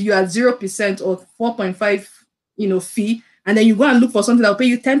to give it to you at 0% or 4.5, fee, and then you go and look for something that will pay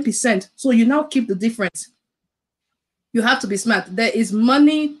you 10%. So you now keep the difference. You have to be smart. There is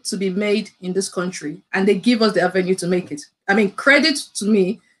money to be made in this country, and they give us the avenue to make it. I mean, credit to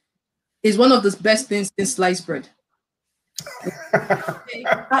me is one of the best things in sliced bread.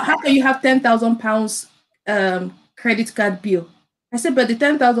 How can you have £10,000 credit card bill? I said, but the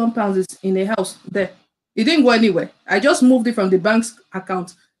 £10,000 is in a house there. It didn't go anywhere. I just moved it from the bank's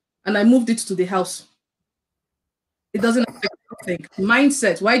account and I moved it to the house. It doesn't affect anything.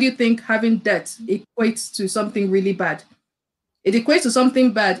 Mindset. Why do you think having debt equates to something really bad? It equates to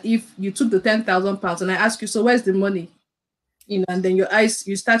something bad if you took the £10,000 and I ask you, so where's the money? And then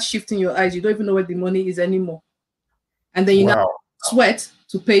you start shifting your eyes. You don't even know where the money is anymore. And then you now sweat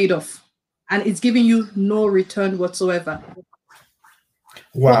to pay it off. And it's giving you no return whatsoever.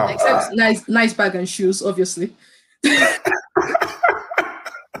 Wow. Well, except nice bag and shoes, obviously.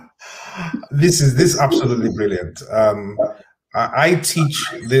 This is absolutely brilliant. I teach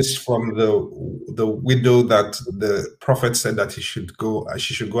this from the widow that the prophet said that she should go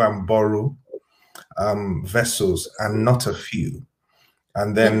and borrow vessels, and not a few,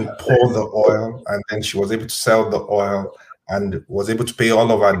 and then pour the oil, and then she was able to sell the oil and was able to pay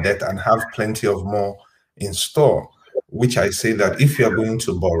all of her debt and have plenty of more in store. Which I say that if you are going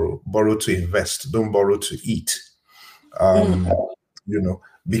to borrow to invest, don't borrow to eat.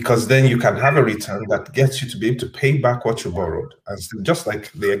 Because then you can have a return that gets you to be able to pay back what you borrowed, and just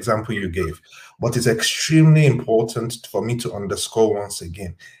like the example you gave. But it's extremely important for me to underscore once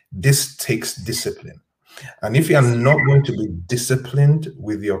again, this takes discipline. And if you are not going to be disciplined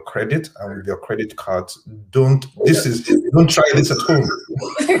with your credit and with your credit cards, don't try this at home.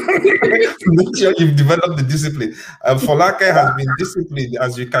 Make sure you've developed the discipline. Folake has been disciplined,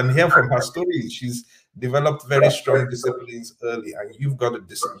 as you can hear from her story. She's developed very strong disciplines early, and you've got to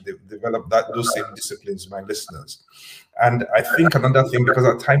develop those same disciplines, my listeners. And I think another thing, because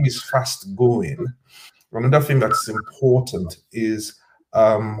our time is fast going, another thing that's important is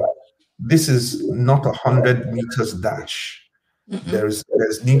this is not 100 meters dash. There's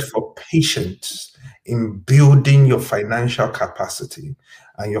need for patience in building your financial capacity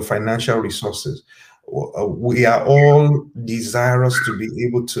and your financial resources. We are all desirous to be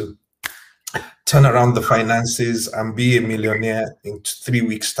able to turn around the finances and be a millionaire in 3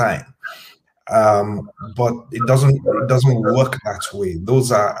 weeks' time. But it doesn't work that way.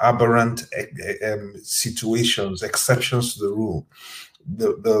 Those are aberrant situations, exceptions to the rule.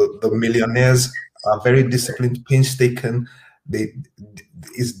 The millionaires are very disciplined, painstaking.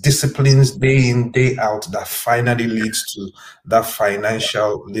 It's disciplines day in, day out that finally leads to that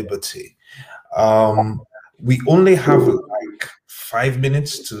financial liberty. We only have like 5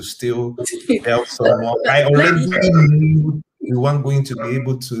 minutes to still help some more. I already knew we weren't going to be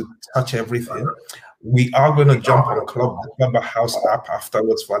able to touch everything. We are going to jump on Clubhouse app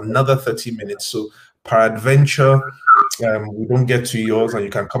afterwards for another 30 minutes. So peradventure, we don't get to yours and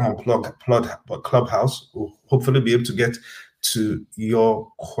you can come on Clubhouse. We'll hopefully be able to get to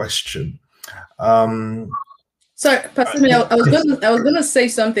your question. Sorry, Pastor Me, I was gonna say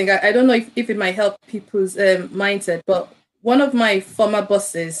something. I don't know if it might help people's mindset, but one of my former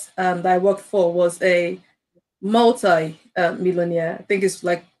bosses that I worked for was a multi-millionaire. I think it's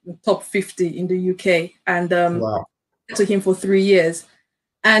like top 50 in the UK, and wow. To him for 3 years.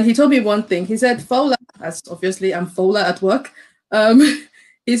 And he told me one thing. He said, Fowler, as obviously I'm Fowler at work,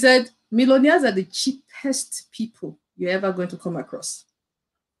 he said, millionaires are the cheapest people you're ever going to come across.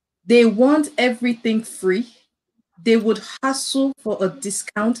 They want everything free. They would hustle for a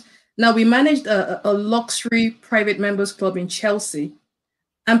discount. Now, we managed a luxury private members club in Chelsea.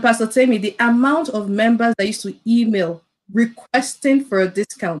 And Pastor Temi, the amount of members that used to email requesting for a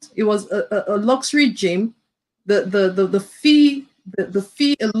discount, it was a luxury gym. The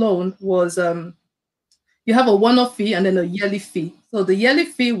fee alone was you have a one-off fee and then a yearly fee. So the yearly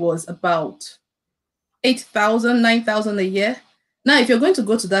fee was about 8,000, 9,000 a year. Now, if you're going to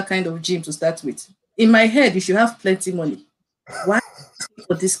go to that kind of gym to start with, in my head, you should have plenty money. Why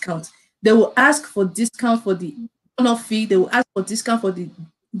for discount? They will ask for discount for the one-off fee. They will ask for discount for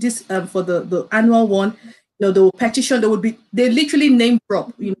the annual one. They will petition. They literally name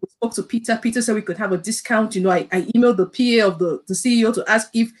drop. Spoke to Peter. Peter said we could have a discount. I emailed the PA of the CEO to ask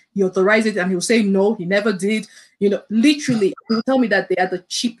if he authorized it, and he'll say no, he never did. Literally, he'll tell me that they are the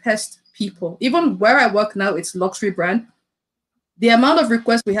cheapest people. Even where I work now, it's luxury brand. The amount of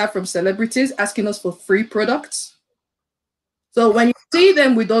requests we have from celebrities asking us for free products, So when you see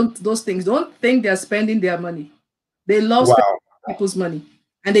them with those things, don't think they're spending their money. They love spending people's money,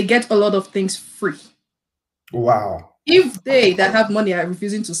 and they get a lot of things free. Wow. If they that have money are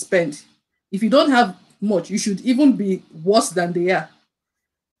refusing to spend, if you don't have much, you should even be worse than they are.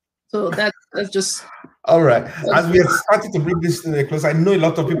 So that's just... All right. As we are starting to bring this to a close, I know a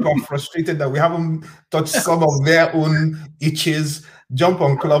lot of people are frustrated that we haven't touched some of their own itches. Jump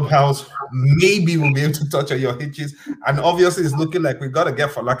on Clubhouse. Maybe we'll be able to touch on your itches. And obviously, it's looking like we've got to get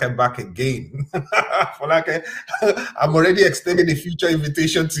Folake back again. Folake, I'm already extending a future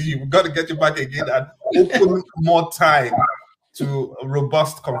invitation to you. We've got to get you back again and open more time to a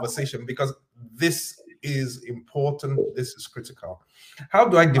robust conversation, because this is important. This is critical. How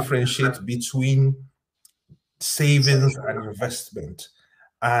do I differentiate between savings and investment,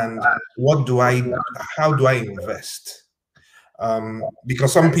 and how do I invest?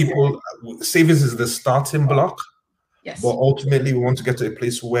 Because some people, savings is the starting block, yes, but ultimately we want to get to a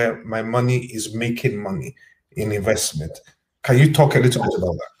place where my money is making money in investment. Can you talk a little bit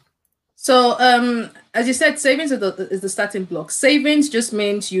about that? So as you said, savings is the starting block. Savings just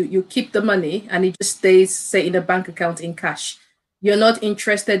means you keep the money and it just stays, say, in a bank account in cash. You're not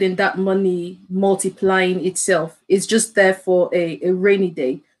interested in that money multiplying itself. It's just there for a rainy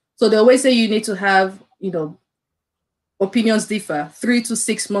day. So they always say you need to have, opinions differ, 3 to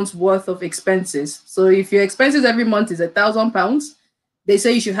 6 months worth of expenses. So if your expenses every month is £1,000, they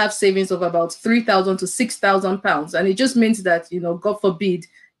say you should have savings of about £3,000 to £6,000. And it just means that, God forbid,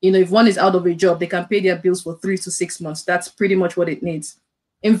 if one is out of a job, they can pay their bills for 3 to 6 months. That's pretty much what it needs.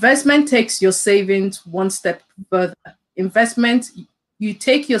 Investment takes your savings one step further. Investment, you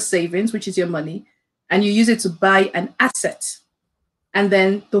take your savings, which is your money, and you use it to buy an asset. And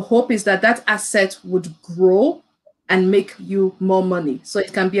then the hope is that that asset would grow and make you more money. So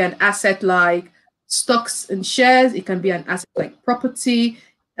it can be an asset like stocks and shares. It can be an asset like property.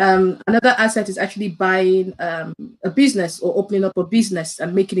 Another asset is actually buying a business or opening up a business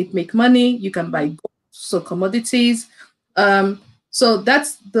and making it make money. You can buy gold, so commodities. So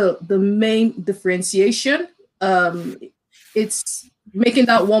that's the main differentiation. It's making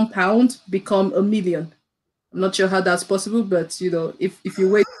that £1 become £1 million. I'm not sure how that's possible, but if you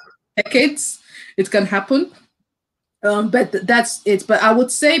wait decades, it can happen. But that's it. But I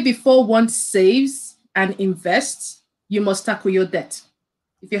would say before one saves and invests, you must tackle your debt.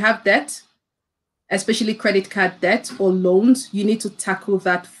 If you have debt, especially credit card debt or loans, you need to tackle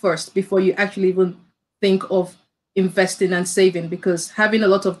that first before you actually even think of investing and saving, because having a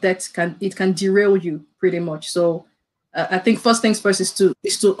lot of debt can derail you pretty much. So I think first things first is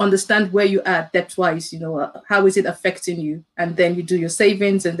to understand where you are debt-wise. How is it affecting you, and then you do your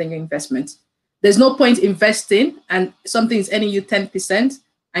savings and then your investments. There's no point investing and something is earning you 10%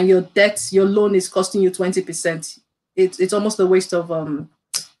 and your loan is costing you 20%. It's almost a waste of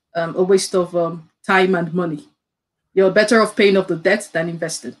time and money. You're better off paying off the debt than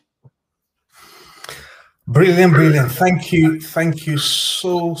investing. Brilliant. Thank you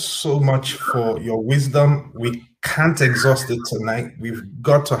so much for your wisdom. We can't exhaust it tonight. We've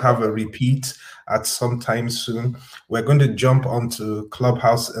got to have a repeat at some time soon. We're going to jump onto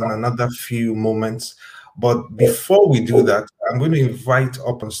Clubhouse in another few moments. But before we do that, I'm going to invite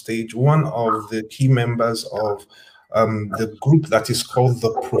up on stage one of the key members of the group that is called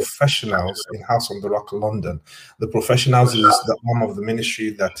The Professionals in House on the Rock, London. The Professionals is the arm of the ministry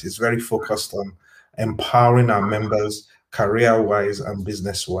that is very focused on empowering our members career-wise and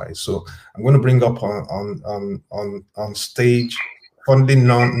business-wise. So I'm going to bring up on stage, fondly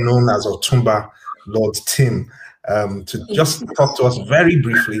known as Otumba, Lord Tim, to just talk to us very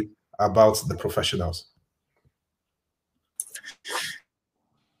briefly about The Professionals.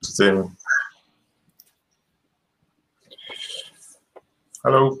 Tim.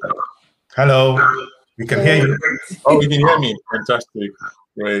 Hello. We can hear you. Oh, you can hear me. Fantastic.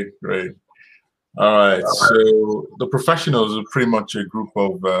 Great. All right. So The Professionals are pretty much a group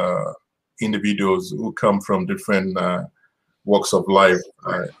of individuals who come from different walks of life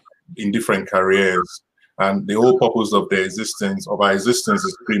in different careers. And the whole purpose of our existence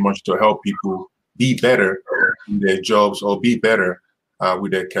is pretty much to help people be better in their jobs, or be better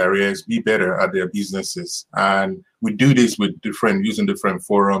with their careers, be better at their businesses. And we do this with using different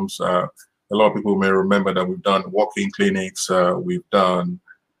forums. A lot of people may remember that we've done walk-in clinics. We've done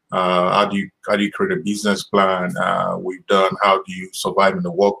how do you create a business plan? We've done how do you survive in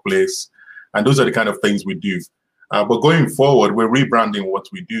the workplace? And those are the kind of things we do. But going forward, we're rebranding what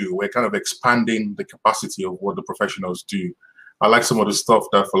we do. We're kind of expanding the capacity of what The Professionals do. I like some of the stuff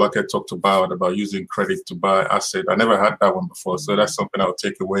that Folake talked about using credit to buy asset. I never had that one before, so that's something I'll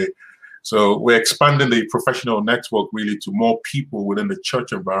take away. So we're expanding the professional network really to more people within the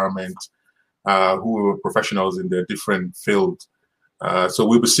church environment who are professionals in their different fields. So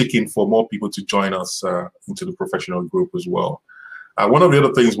we'll be seeking for more people to join us into the professional group as well. One of the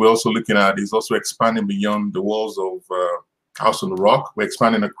other things we're also looking at is also expanding beyond the walls of House on the Rock. We're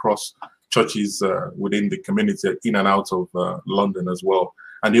expanding across churches within the community in and out of London as well.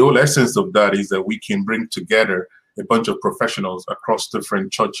 And the whole essence of that is that we can bring together a bunch of professionals across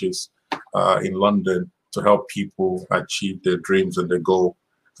different churches in London to help people achieve their dreams and their goal.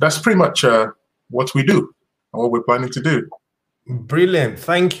 That's pretty much what we do and what we're planning to do. Brilliant.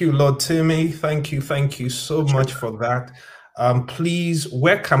 Thank you, Lord Timmy. Thank you so much for that. Please,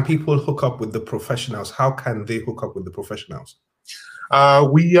 where can people hook up with the professionals? How can they hook up with the professionals?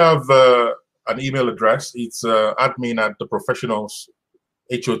 We have an email address. It's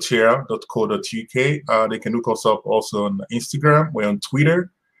admin@theprofessionalshotel.co.uk. They can look us up also on Instagram. We're on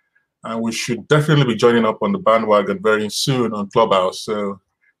Twitter. And we should definitely be joining up on the bandwagon very soon on Clubhouse. So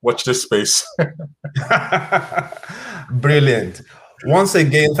watch this space. Brilliant. Once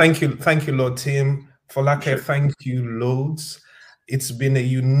again, thank you, Lord Tim. Folake, thank you loads. It's been a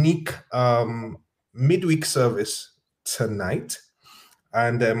unique midweek service tonight.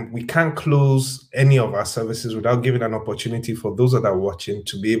 And we can't close any of our services without giving an opportunity for those that are watching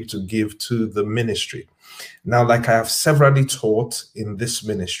to be able to give to the ministry. Now, like I have severally taught in this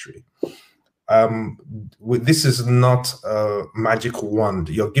ministry, this is not a magic wand.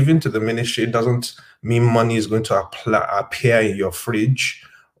 You're giving to the ministry. It doesn't mean money is going to appear in your fridge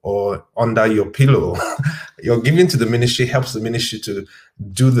or under your pillow. You're giving to the ministry helps the ministry to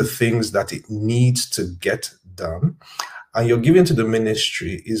do the things that it needs to get done. And your giving to the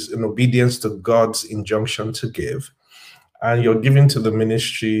ministry is in obedience to God's injunction to give. And your giving to the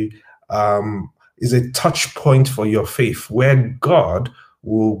ministry is a touch point for your faith, where God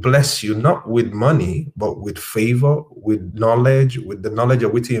will bless you, not with money, but with favor, with knowledge, with the knowledge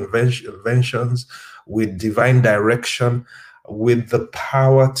of witty inventions, with divine direction, with the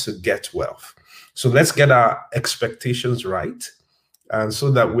power to get wealth. So let's get our expectations right. And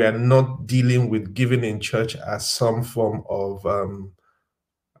so that we are not dealing with giving in church as some form of,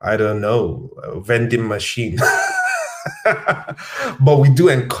 I don't know, vending machine. But we do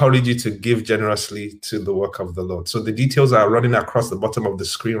encourage you to give generously to the work of the Lord. So the details are running across the bottom of the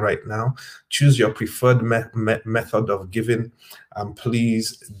screen right now. Choose your preferred method of giving, and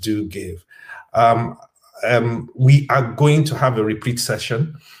please do give. We are going to have a repeat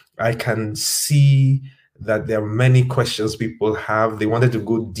session. I can see that there are many questions people have. They wanted to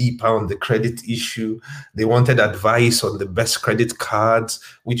go deeper on the credit issue. They wanted advice on the best credit cards,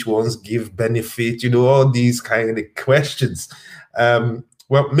 which ones give benefit, all these kind of questions.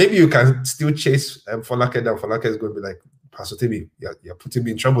 Well, maybe you can still chase Folake down. Folake is going to be like, Pastor Timmy, you're putting me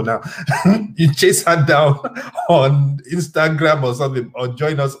in trouble now. You chase her down on Instagram or something, or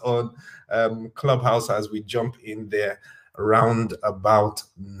join us on Clubhouse as we jump in there round about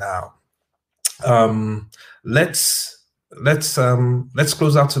now. Let's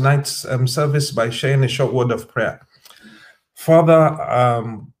close out tonight's service by sharing a short word of prayer. Father,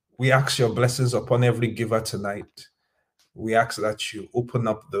 we ask your blessings upon every giver tonight. We ask that you open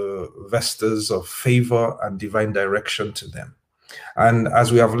up the vistas of favor and divine direction to them. And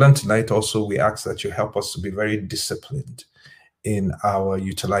as we have learned tonight also, we ask that you help us to be very disciplined in our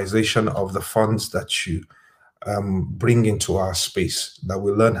utilization of the funds that you bring into our space, that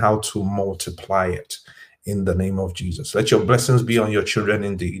we learn how to multiply it in the name of Jesus. Let your blessings be on your children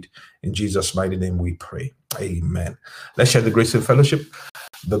indeed. In Jesus' mighty name we pray. Amen. Let's share the grace and fellowship.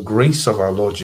 The grace of our Lord